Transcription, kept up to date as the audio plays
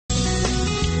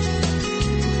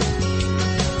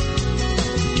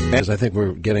I think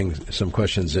we're getting some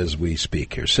questions as we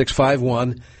speak here.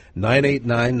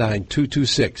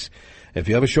 651-989-9226. If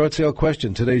you have a short sale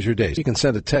question, today's your day. You can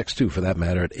send a text, too, for that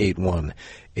matter, at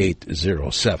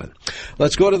 81807.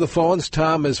 Let's go to the phones.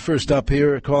 Tom is first up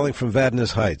here, calling from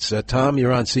Vadnais Heights. Tom,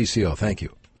 you're on CCO. Thank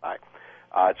you. Hi.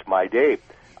 It's my day.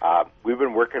 We've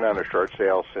been working on a short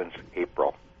sale since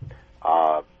April.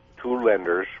 Two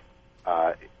lenders.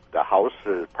 The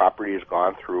property has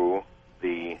gone through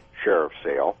the sheriff's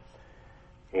sale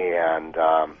and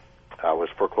was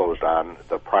foreclosed on.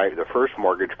 The first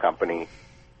mortgage company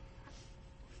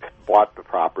bought the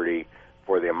property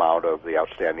for the amount of the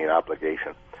outstanding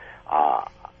obligation.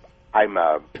 I'm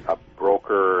a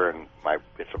broker, and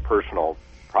it's a personal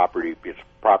property. It's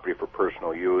property for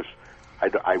personal use.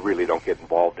 I really don't get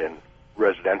involved in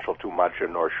residential too much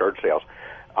nor short sales.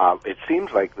 It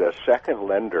seems like the second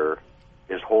lender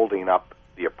is holding up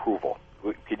the approval.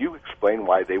 Could you explain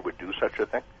why they would do such a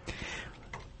thing?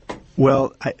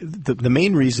 Well, the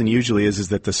main reason usually is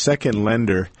that the second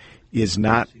lender is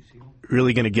not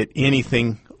really going to get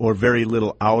anything or very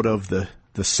little out of the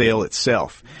sale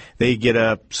itself. They get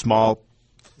a small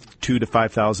 $2,000 to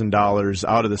 $5,000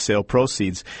 out of the sale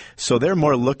proceeds. So they're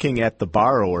more looking at the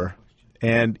borrower,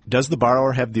 and does the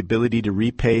borrower have the ability to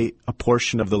repay a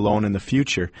portion of the loan in the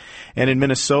future? And in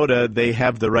Minnesota, they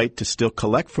have the right to still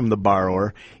collect from the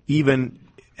borrower even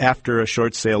after a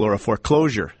short sale or a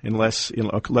foreclosure, unless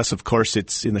of course,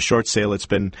 it's in the short sale, it's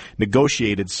been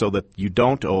negotiated so that you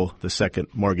don't owe the second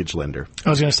mortgage lender.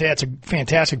 I was going to say that's a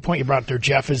fantastic point you brought up there,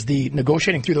 Jeff, is the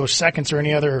negotiating through those seconds or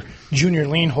any other junior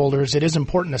lien holders. It is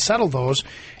important to settle those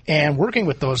and working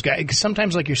with those guys, because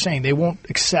sometimes, like you're saying, they won't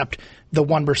accept the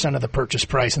 1% of the purchase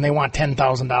price, and they want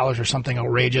 $10,000 or something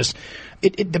outrageous.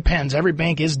 It depends. Every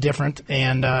bank is different,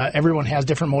 and everyone has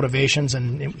different motivations.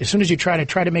 And as soon as you try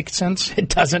to make sense, it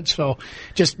doesn't. So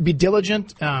just be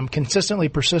diligent, consistently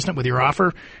persistent with your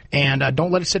offer, and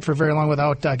don't let it sit for very long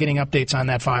without getting updates on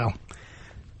that file.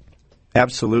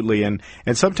 Absolutely, and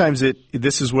sometimes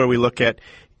this is where we look at,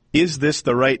 is the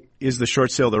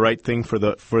short sale the right thing for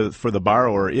the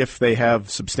borrower? If they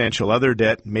have substantial other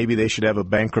debt, maybe they should have a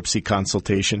bankruptcy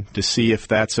consultation to see if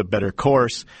that's a better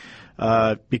course.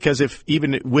 Because if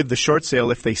even with the short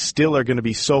sale, if they still are going to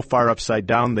be so far upside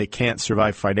down they can't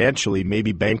survive financially,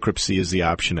 maybe bankruptcy is the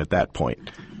option at that point.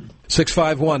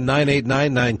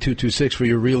 651-989-9226 for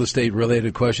your real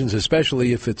estate-related questions,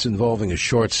 especially if it's involving a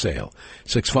short sale.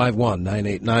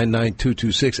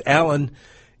 651-989-9226. Alan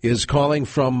is calling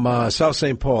from South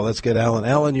St. Paul. Let's get Alan.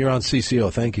 Alan, you're on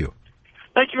CCO. Thank you.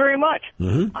 Thank you very much.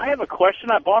 Mm-hmm. I have a question.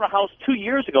 I bought a house 2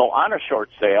 years ago on a short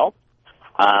sale.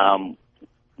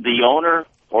 The owner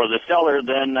or the seller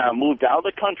then moved out of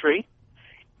the country,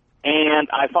 and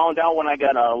I found out when I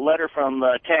got a letter from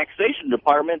the taxation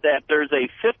department that there's a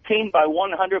 15 by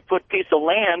 100 foot piece of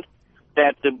land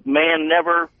that the man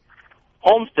never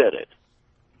homesteaded.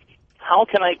 How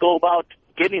can I go about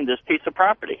getting this piece of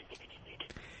property?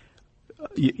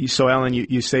 So, Alan,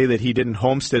 you say that he didn't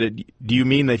homestead it. Do you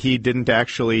mean that he didn't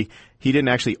actually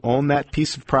own that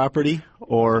piece of property,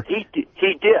 or he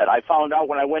did? I found out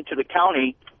when I went to the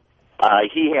county.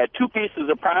 He had two pieces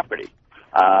of property.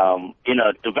 In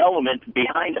a development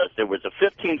behind us, there was a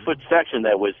 15-foot section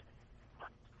that was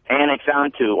annexed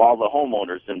onto all the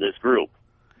homeowners in this group.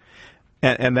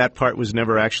 And that part was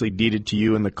never actually deeded to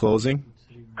you in the closing?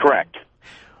 Correct.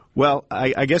 Well,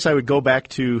 I guess I would go back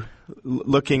to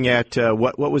looking at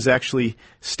what was actually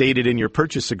stated in your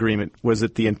purchase agreement. Was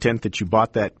it the intent that you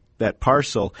bought that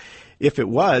parcel? If it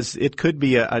was, it could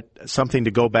be something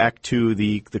to go back to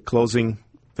the closing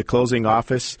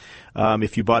office.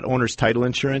 If you bought owner's title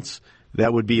insurance,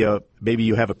 that would be maybe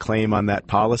you have a claim on that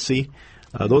policy.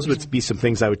 Those would be some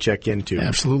things I would check into.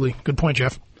 Absolutely. Good point,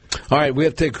 Jeff. All right, we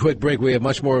have to take a quick break. We have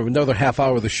much more of another half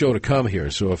hour of the show to come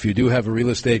here. So if you do have a real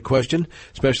estate question,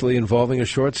 especially involving a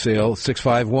short sale,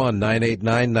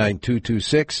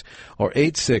 651-989-9226 or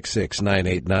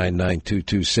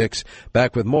 866-989-9226.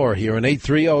 Back with more here on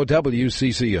 830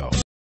 WCCO.